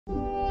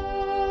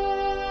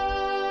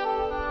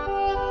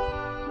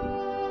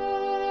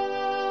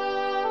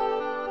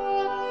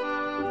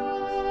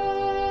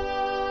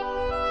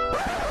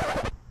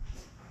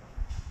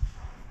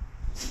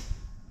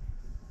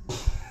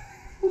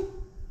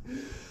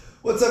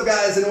What's up,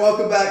 guys, and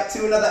welcome back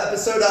to another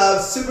episode of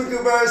Super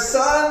Cooper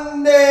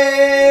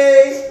Sunday.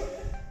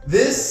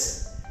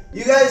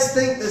 You guys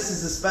think this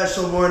is a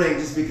special morning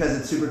just because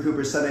it's Super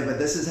Cooper Sunday, but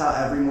this is how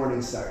every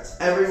morning starts.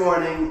 Every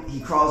morning, he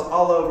crawls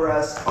all over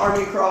us,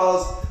 army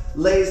crawls,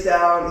 lays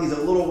down, he's a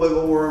little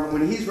wiggle worm.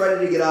 When he's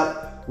ready to get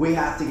up, we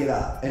have to get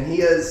up. And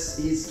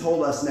he's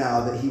told us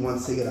now that he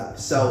wants to get up.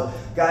 So,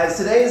 guys,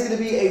 today is gonna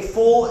be a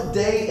full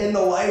day in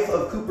the life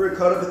of Cooper and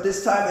Koda, but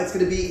this time it's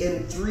gonna be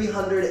in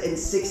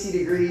 360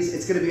 degrees.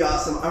 It's gonna be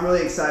awesome. I'm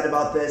really excited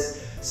about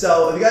this.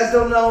 So, if you guys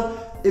don't know,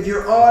 if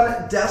you're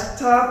on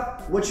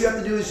desktop, what you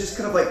have to do is just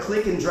kind of like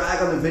click and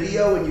drag on the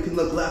video and you can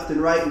look left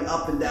and right and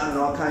up and down and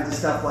all kinds of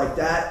stuff like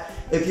that.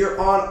 If you're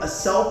on a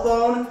cell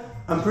phone,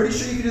 I'm pretty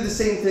sure you can do the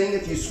same thing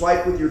if you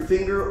swipe with your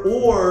finger,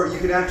 or you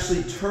can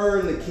actually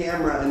turn the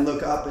camera and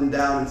look up and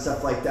down and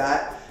stuff like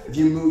that. If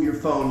you move your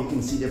phone, you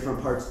can see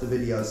different parts of the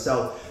video.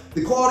 So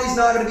the quality's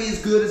not gonna be as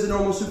good as a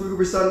normal Super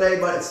Cooper Sunday,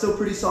 but it's still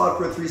pretty solid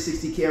for a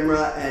 360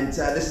 camera, and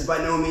this is by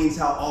no means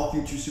how all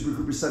future Super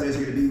Cooper Sundays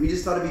are gonna be. We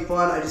just thought it'd be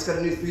fun. I just got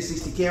a new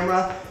 360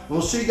 camera, and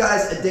we'll show you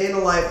guys a day in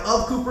the life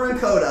of Cooper and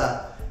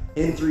Koda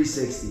in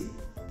 360.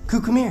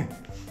 Coo, come here.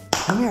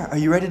 Come here. Are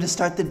you ready to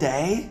start the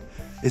day?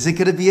 Is it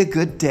gonna be a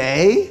good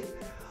day?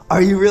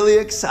 Are you really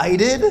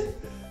excited?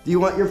 Do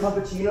you want your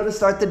puppuccino to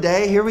start the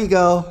day? Here we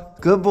go.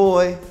 Good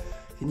boy.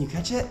 Can you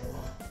catch it?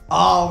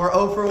 Oh, we're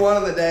 0 for 1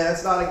 on the day.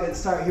 That's not a good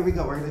start. Here we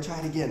go. We're gonna try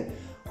it again.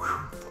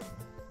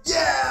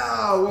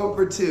 Yeah, 1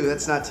 for 2.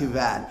 That's not too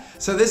bad.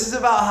 So this is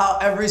about how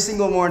every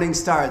single morning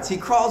starts. He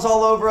crawls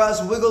all over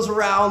us, wiggles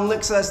around,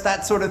 licks us,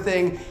 that sort of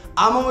thing.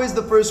 I'm always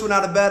the first one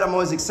out of bed. I'm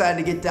always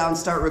excited to get down,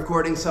 start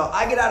recording. So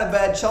I get out of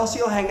bed, Chelsea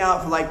will hang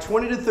out for like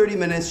 20 to 30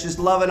 minutes, just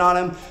loving on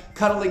him,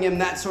 cuddling him,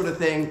 that sort of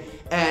thing.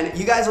 And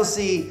you guys will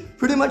see,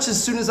 pretty much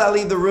as soon as I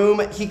leave the room,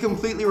 he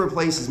completely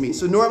replaces me.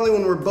 So normally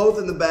when we're both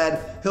in the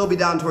bed, he'll be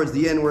down towards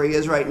the end where he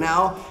is right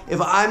now.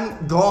 If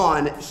I'm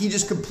gone, he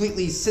just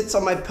completely sits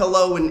on my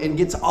pillow and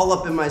gets all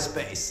up in my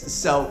space.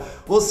 So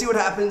we'll see what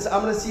happens. I'm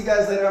gonna see you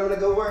guys later. I'm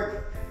gonna go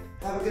work.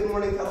 Have a good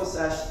morning cuddle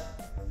sesh.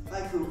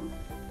 Bye, Coop.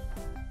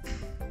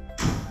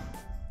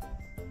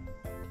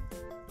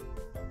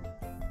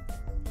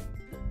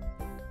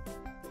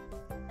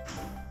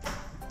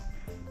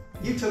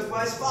 You took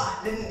my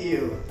spot, didn't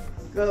you?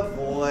 Good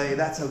boy,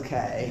 that's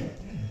okay.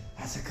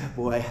 That's a good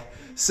boy.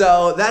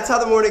 So that's how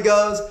the morning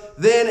goes.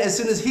 Then as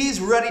soon as he's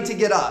ready to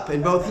get up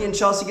and both he and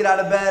Chelsea get out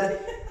of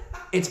bed,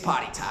 it's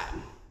potty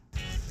time.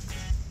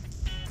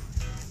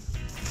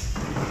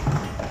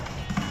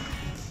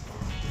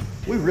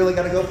 We really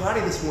gotta go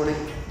potty this morning.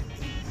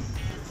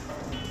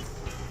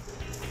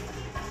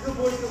 Good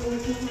boy, good boy,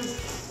 good boy.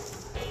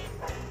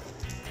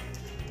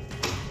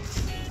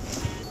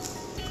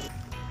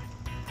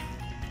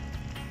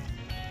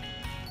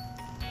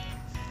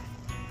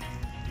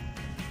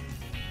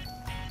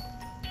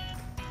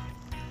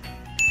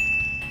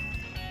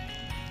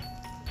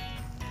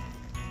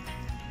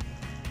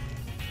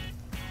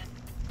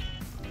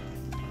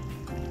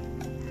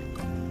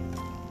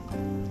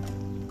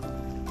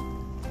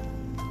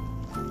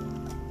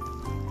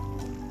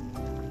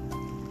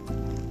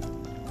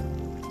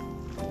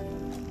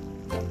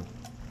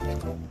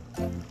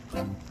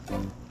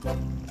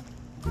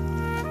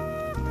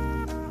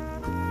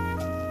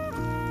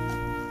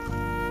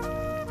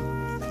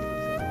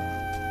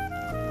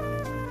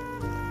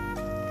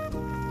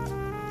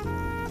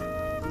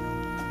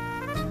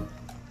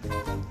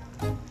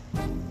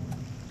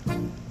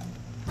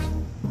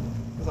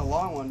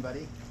 Long one,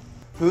 buddy.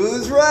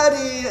 Who's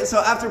ready? So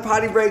after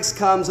potty breaks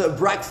comes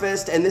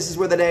breakfast, and this is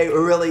where the day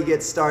really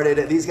gets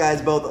started. These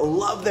guys both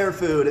love their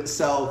food,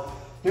 so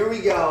here we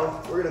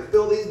go. We're gonna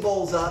fill these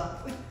bowls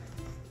up.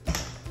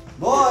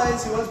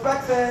 Boys, who wants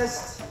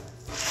breakfast?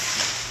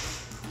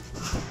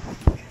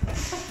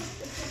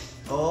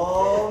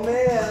 Oh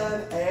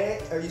man,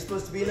 hey, are you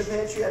supposed to be in the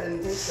pantry? I didn't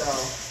think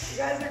so. You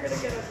guys are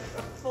gonna get a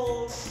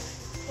full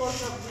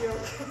close-up view.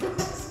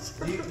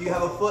 Do you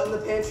have a foot in the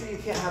pantry? You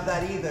can't have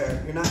that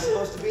either. You're not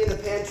supposed to be in the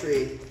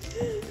pantry.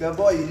 Good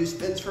boy, you do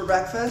spins for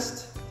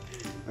breakfast?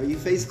 Are you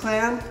Face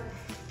Clan? Here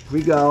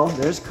we go.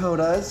 There's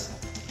Koda's.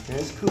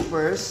 There's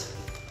Cooper's.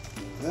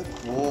 Good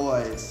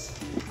boys.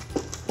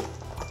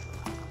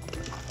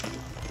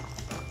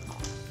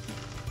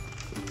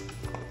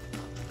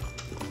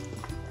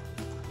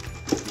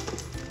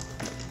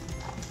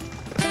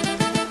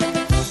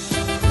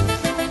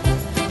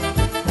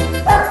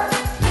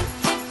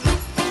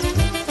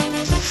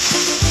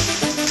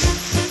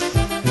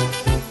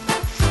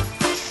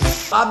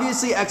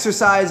 Obviously,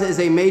 exercise is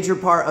a major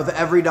part of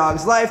every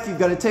dog's life. You've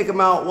got to take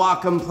them out,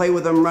 walk them, play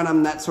with them, run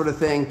them, that sort of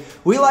thing.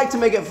 We like to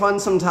make it fun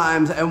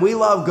sometimes, and we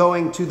love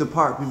going to the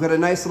park. We've got a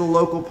nice little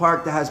local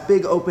park that has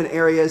big open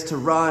areas to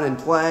run and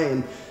play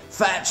and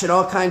fetch and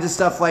all kinds of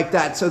stuff like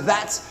that. So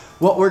that's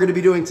what we're gonna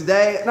be doing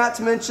today. Not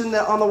to mention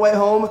that on the way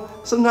home,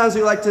 sometimes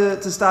we like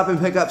to stop and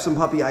pick up some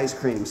puppy ice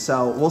cream.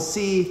 So we'll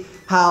see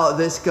how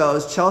this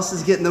goes.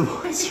 Chelsea's getting the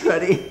boys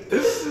ready.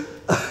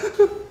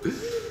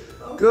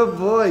 Good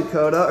boy,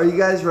 Koda. Are you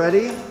guys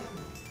ready?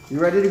 You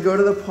ready to go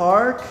to the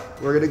park?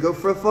 We're gonna go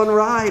for a fun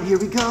ride. Here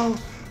we go.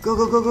 Go,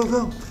 go, go, go,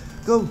 go.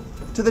 Go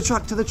to the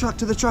truck, to the truck,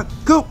 to the truck.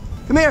 Coop,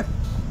 come here,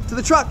 to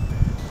the truck.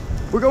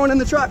 We're going in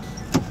the truck.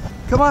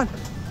 Come on.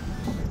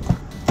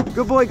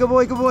 Good boy, good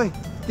boy, good boy.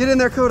 Get in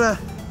there, Koda.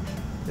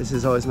 This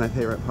is always my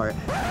favorite part.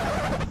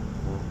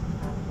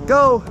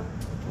 Go,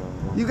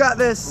 you got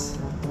this.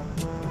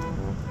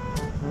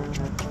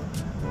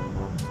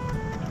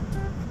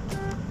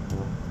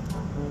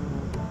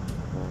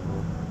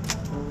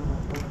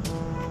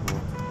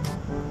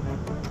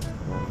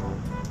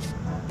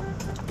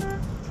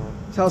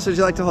 Chelsea, would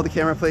you like to hold the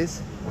camera,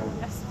 please?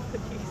 Yes,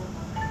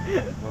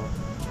 please.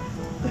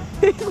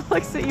 He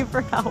looks at you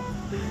for help.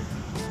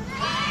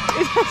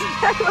 He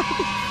doesn't act like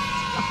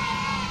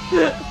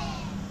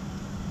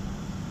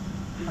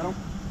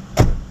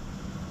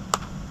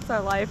it's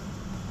our life.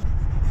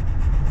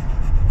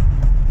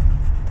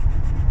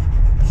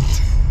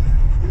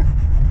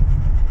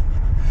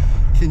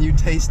 Can you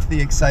taste the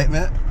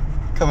excitement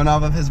coming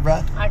off of his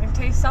breath? I can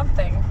taste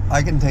something.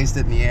 I can taste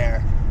it in the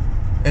air.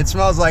 It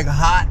smells like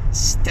hot,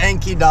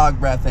 stanky dog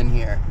breath in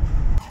here.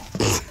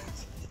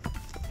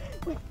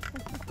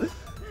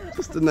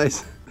 Just a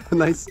nice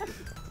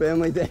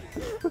family day.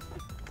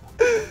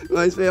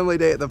 Nice family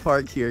day at the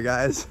park here,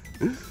 guys.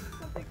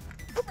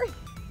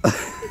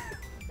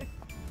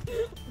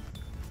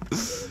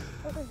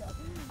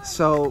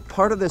 So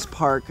part of this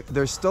park,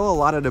 there's still a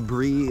lot of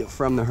debris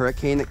from the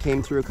hurricane that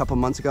came through a couple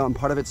months ago, and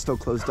part of it's still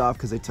closed off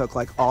because they took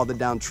like all the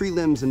down tree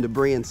limbs and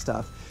debris and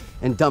stuff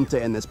and dumped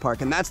it in this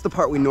park, and that's the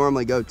part we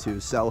normally go to.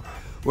 So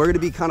we're gonna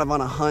be kind of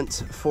on a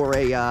hunt for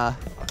a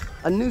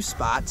new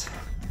spot,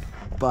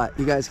 but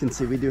you guys can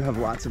see we do have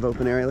lots of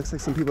open area. Looks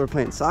like some people are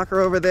playing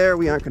soccer over there.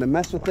 We aren't gonna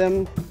mess with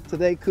them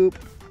today, Coop.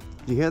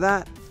 Did you hear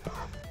that?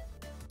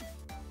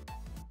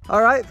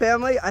 All right,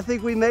 family, I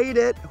think we made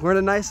it. We're in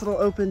a nice little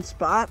open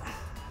spot.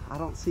 I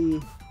don't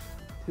see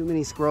too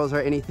many squirrels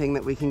or anything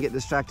that we can get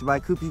distracted by.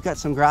 Coop, you got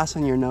some grass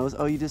on your nose.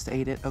 Oh, you just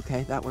ate it.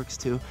 Okay, that works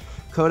too.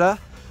 Koda,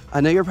 I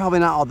know you're probably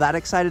not all that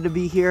excited to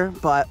be here,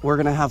 but we're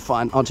gonna have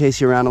fun. I'll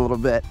chase you around a little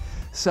bit.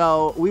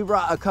 So we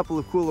brought a couple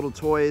of cool little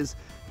toys.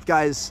 If you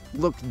guys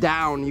look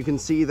down, you can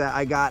see that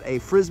I got a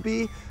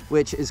Frisbee,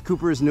 which is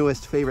Cooper's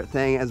newest favorite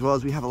thing, as well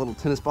as we have a little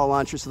tennis ball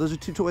launcher. So those are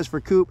 2 toys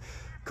for Coop.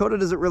 Koda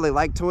doesn't really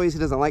like toys. He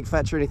doesn't like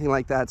fetch or anything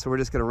like that, so we're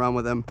just gonna run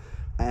with him.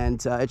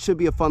 And it should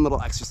be a fun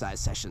little exercise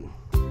session.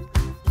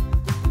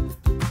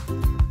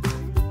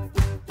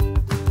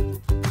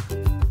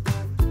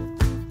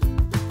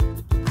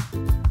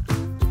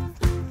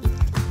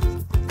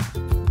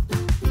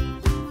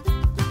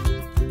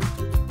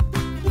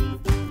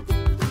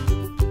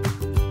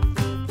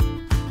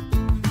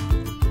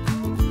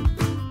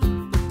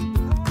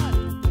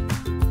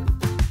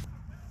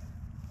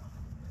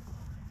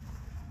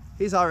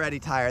 He's already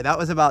tired. That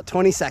was about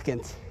 20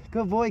 seconds.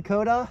 Good boy,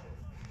 Koda.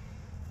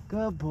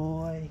 Good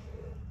boy.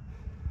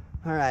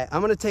 All right,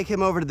 I'm gonna take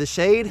him over to the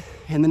shade,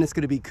 and then it's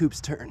gonna be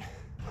Coop's turn.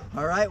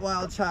 All right,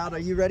 wild child, are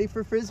you ready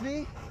for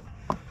Frisbee?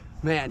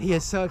 Man, he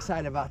is so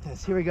excited about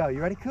this. Here we go.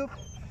 You ready, Coop?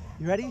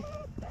 You ready?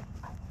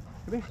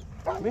 Come here,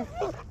 come here,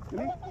 come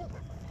here.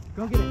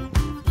 Go get it.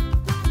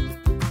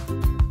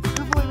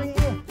 Good boy, bring it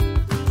here.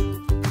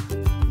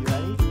 You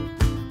ready?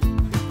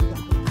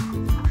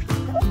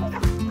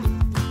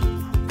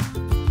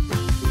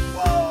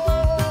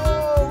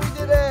 Whoa, we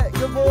did it.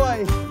 Good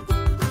boy.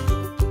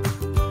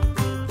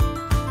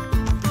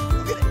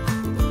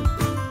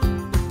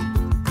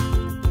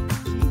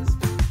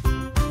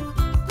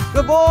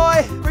 Good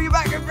boy! Bring it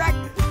back, bring it back!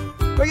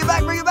 Bring it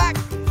back, bring it back!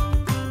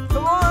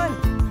 Come on!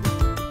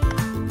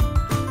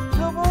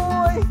 Good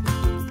boy!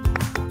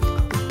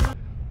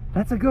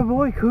 That's a good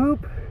boy,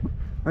 Coop.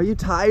 Are you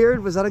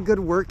tired? Was that a good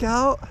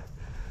workout?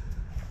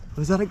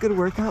 Was that a good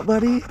workout,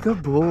 buddy?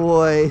 Good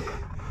boy.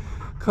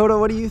 Koda,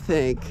 what do you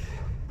think?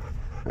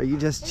 Are you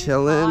just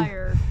chilling?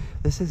 Tired.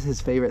 This is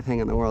his favorite thing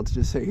in the world, to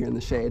just sit here in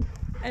the shade.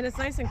 And it's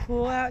nice and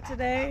cool out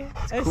today.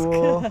 It's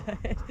cool.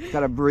 Good.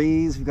 Got a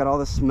breeze, we've got all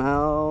the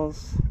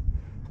smells.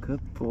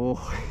 Good boy.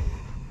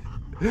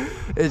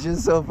 It's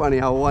just so funny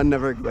how one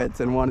never quits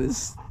and one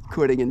is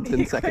quitting in 10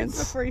 He seconds.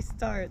 quits before he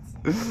starts.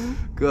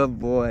 Good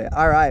boy.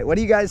 All right, what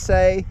do you guys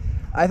say?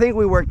 I think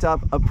we worked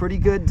up a pretty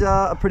good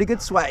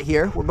sweat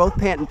here. We're both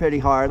panting pretty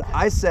hard.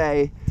 I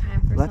say Time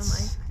for some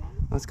ice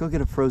let's cream. go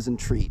get a frozen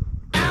treat.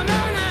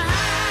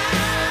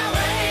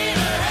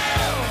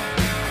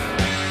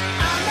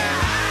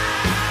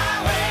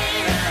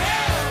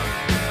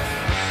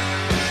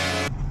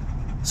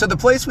 So the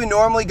place we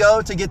normally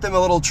go to get them a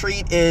little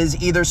treat is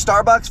either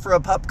Starbucks for a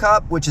pup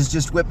cup, which is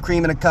just whipped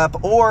cream in a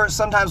cup, or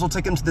sometimes we'll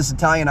take them to this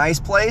Italian ice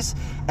place.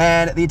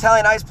 And the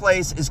Italian ice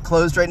place is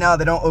closed right now.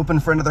 They don't open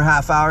for another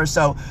half hour.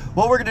 So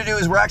what we're gonna do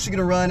is we're actually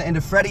gonna run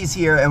into Freddy's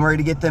here and we're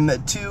gonna get them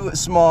 2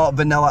 small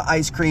vanilla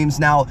ice creams.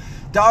 Now,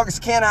 dogs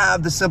can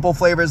have the simple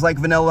flavors like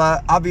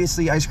vanilla.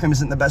 Obviously, ice cream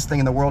isn't the best thing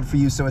in the world for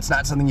you, so it's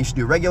not something you should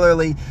do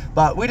regularly.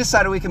 But we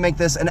decided we can make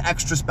this an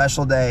extra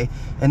special day,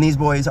 and these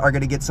boys are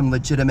gonna get some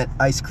legitimate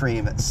ice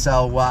cream.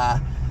 So,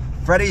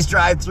 Freddy's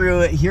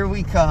drive-thru, here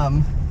we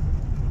come.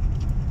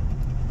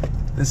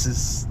 This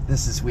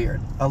is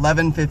weird.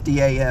 11:50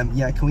 a.m.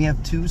 Yeah, can we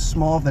have 2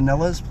 small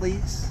vanillas,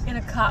 please? In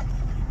a cup.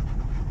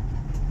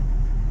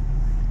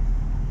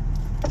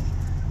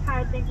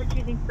 Hi, thanks for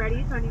choosing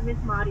Freddy's. My name is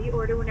Maddie.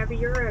 Order whenever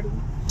you're ready.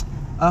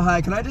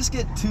 Hi, can I just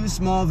get 2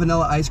 small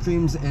vanilla ice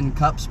creams in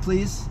cups,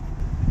 please?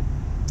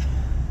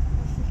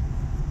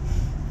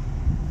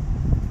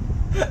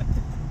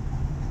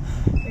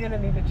 You're gonna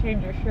need to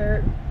change your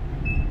shirt.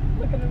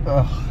 Look at him.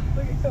 Ugh.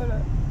 Look at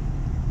Koda.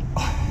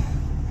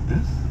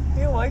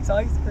 He likes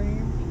ice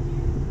cream.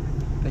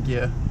 Thank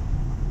you.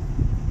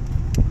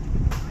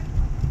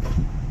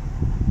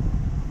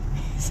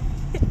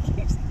 He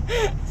keeps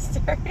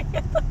staring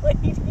at the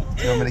lady.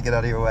 Do you want me to get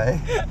out of your way?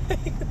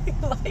 He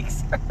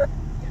likes her.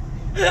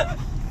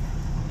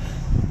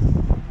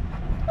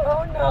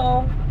 Oh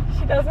no,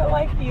 she doesn't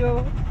like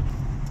you.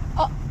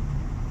 Oh,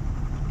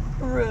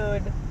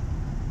 rude.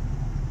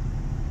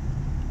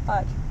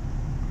 Watch.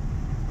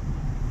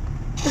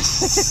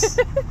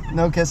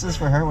 No kisses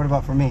for her? What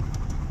about for me?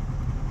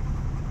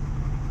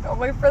 Don't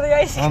wait for the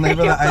ice cream. Only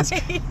for the ice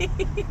cream.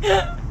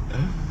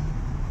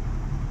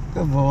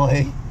 Good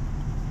boy.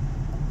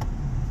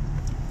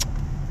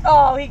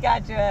 Oh, he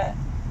got you.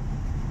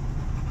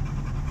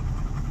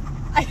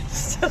 I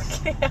still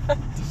can't.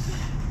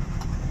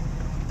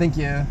 Thank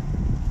you.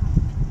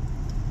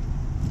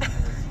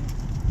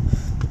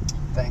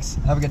 Thanks.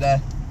 Have a good day.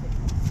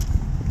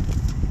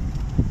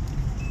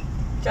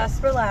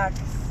 Just relax.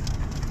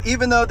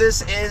 Even though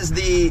this is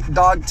the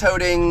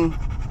dog-toting,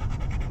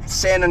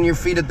 sand on your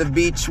feet at the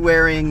beach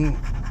wearing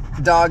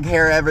dog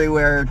hair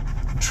everywhere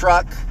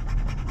truck,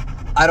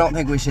 I don't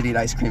think we should eat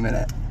ice cream in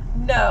it.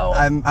 No.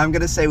 I'm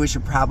gonna say we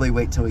should probably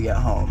wait till we get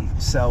home.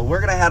 So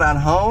we're gonna head on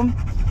home.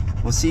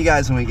 We'll see you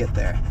guys when we get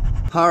there.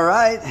 All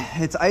right,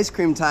 it's ice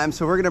cream time,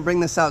 so we're gonna bring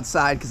this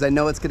outside because I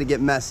know it's gonna get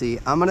messy.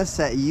 I'm gonna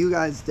set you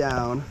guys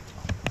down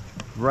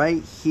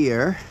right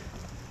here.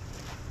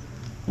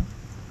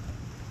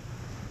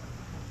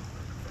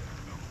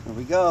 Here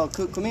we go.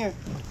 Coop, come here.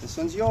 This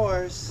one's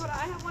yours. Koda,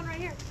 I have one right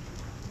here.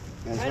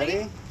 You guys Ready?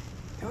 ready?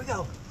 Here we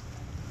go.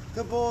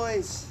 Good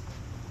boys.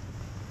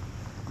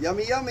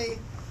 Yummy, yummy.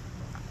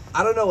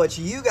 I don't know what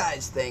you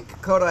guys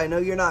think. Koda, I know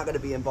you're not going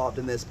to be involved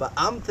in this, but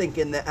I'm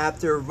thinking that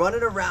after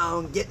running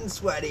around, getting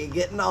sweaty,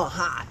 getting all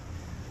hot,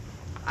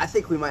 I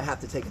think we might have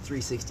to take a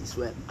 360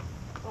 swim.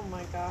 Oh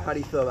my gosh. How do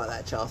you feel about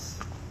that,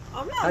 Chelsea?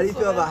 I'm not How do you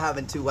feel swimming. about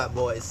having 2 wet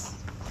boys?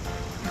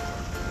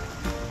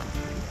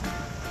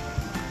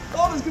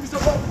 Oh, this is going to be so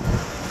fun.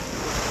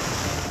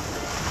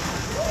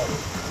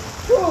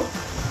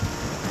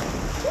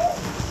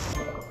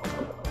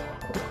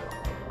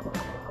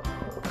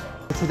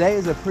 Today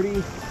is a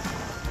pretty,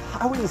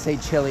 I wouldn't say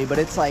chilly, but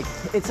it's like,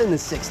 it's in the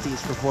 60s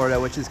for Florida,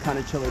 which is kind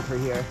of chilly for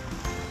here.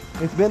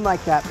 It's been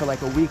like that for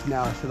like a week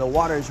now, so the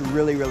water is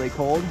really, really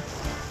cold.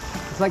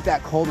 It's like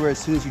that cold where as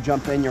soon as you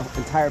jump in, your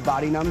entire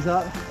body numbs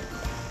up,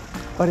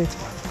 but it's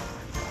fun.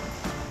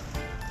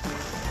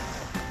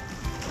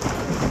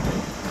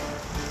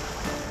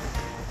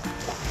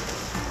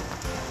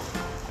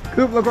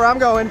 Coop, look where I'm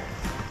going.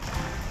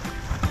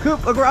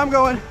 Coop, look where I'm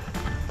going.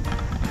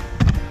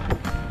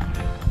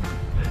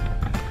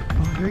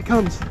 Oh, here he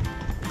comes.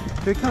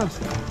 Here he comes.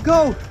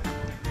 Go!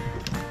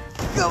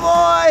 Good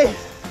boy!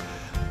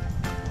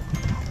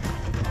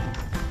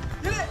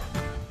 Get it!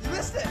 You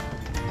missed it!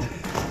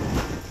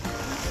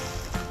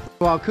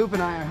 While Coop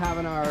and I are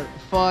having our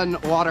fun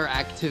water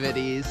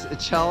activities,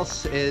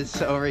 Chelsea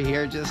is over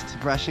here just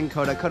brushing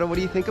Koda. Koda, what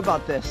do you think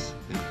about this?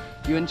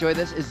 Do you enjoy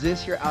this? Is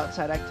this your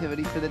outside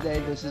activity for the day?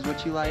 This is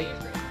what you like?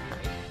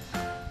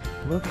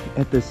 Look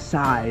at the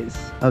size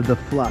of the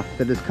fluff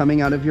that is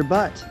coming out of your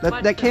butt.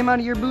 That came out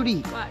of your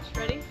booty. Watch,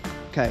 ready?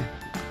 Okay.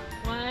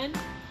 1,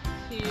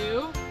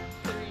 2,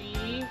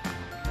 3,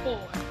 4.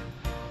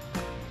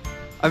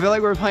 I feel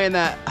like we're playing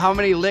that, how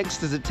many licks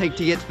does it take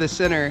to get to the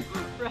center?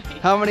 Right.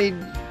 How many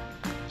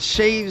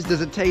shaves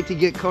does it take to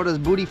get Koda's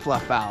booty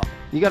fluff out?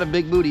 You got a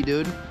big booty,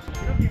 dude.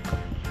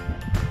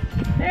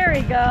 There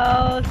he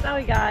goes. Now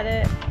we got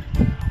it.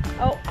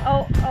 Oh,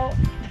 oh, oh.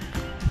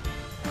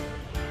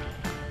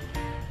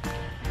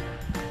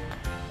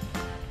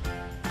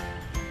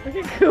 Look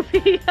at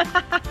Koopy.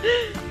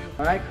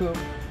 All right, Coop.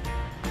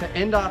 To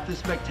end off this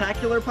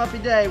spectacular puppy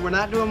day, we're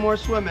not doing more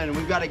swimming.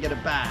 We've got to get a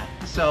bath.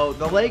 So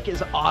the lake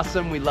is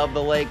awesome. We love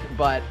the lake,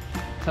 but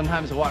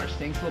sometimes the water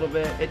stinks a little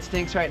bit. It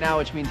stinks right now,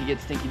 which means you get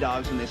stinky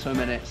dogs when they swim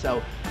in it.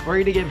 So we're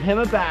gonna give him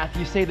a bath.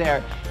 You stay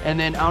there. And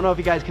then, I don't know if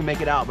you guys can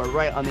make it out, but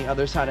right on the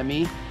other side of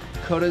me,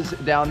 Koda's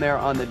down there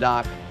on the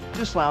dock,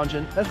 just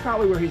lounging. That's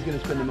probably where he's gonna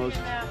spend the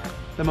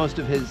most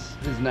of his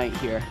night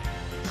here.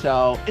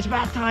 So it's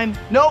bath time.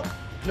 Nope,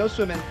 no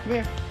swimming. Come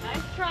here.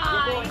 Nice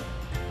try.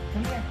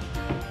 Come here.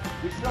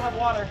 We still have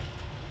water.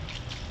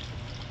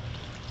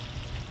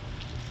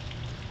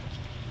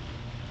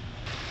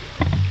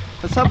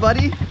 What's up,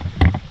 buddy?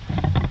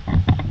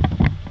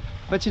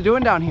 What you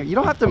doing down here? You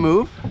don't have to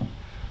move.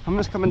 I'm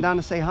just coming down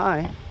to say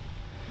hi.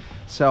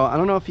 So I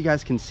don't know if you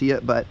guys can see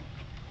it, but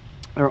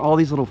there are all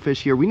these little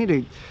fish here. I need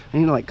to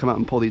like come out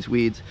and pull these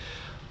weeds.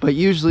 But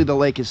usually the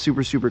lake is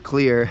super, super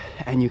clear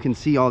and you can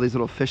see all these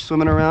little fish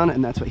swimming around,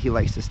 and that's what he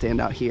likes to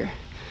stand out here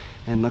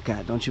and look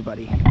at, don't you,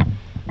 buddy?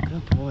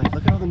 Good boy.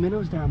 Look at all the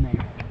minnows down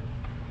there.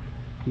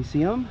 You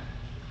see them?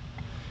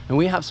 And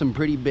we have some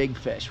pretty big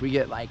fish. We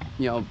get like,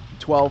 you know,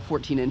 12,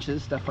 14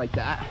 inches, stuff like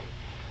that.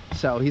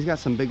 So he's got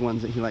some big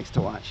ones that he likes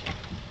to watch.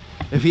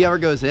 If he ever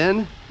goes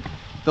in,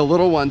 the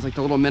little ones, like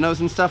the little minnows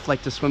and stuff,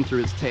 like to swim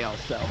through his tail,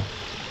 so.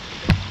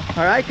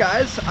 All right,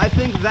 guys, I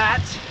think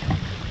that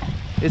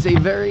is a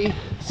very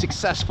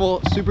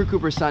successful Super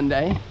Cooper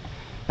Sunday.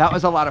 That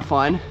was a lot of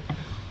fun.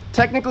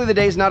 Technically the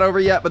day's not over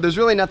yet, but there's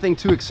really nothing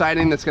too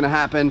exciting that's gonna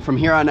happen from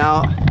here on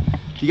out.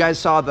 You guys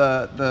saw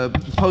the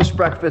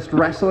post-breakfast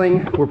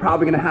wrestling. We're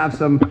probably gonna have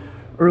some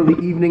early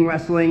evening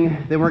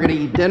wrestling. Then we're gonna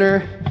eat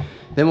dinner.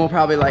 Then we'll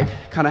probably like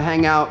kind of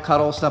hang out,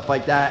 cuddle, stuff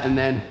like that, and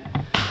then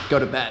go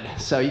to bed.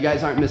 So you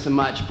guys aren't missing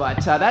much, but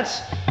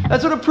that's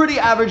what a pretty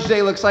average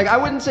day looks like. I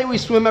wouldn't say we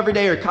swim every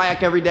day or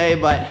kayak every day,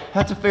 but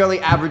that's a fairly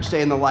average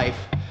day in the life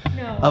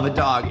of a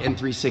dog in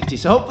 360.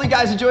 So hopefully you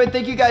guys enjoyed.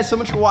 Thank you guys so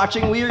much for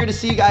watching. We are gonna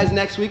see you guys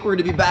next week. We're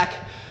gonna be back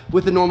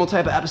with a normal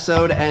type of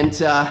episode, and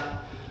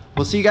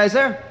we'll see you guys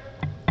there.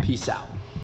 Peace out.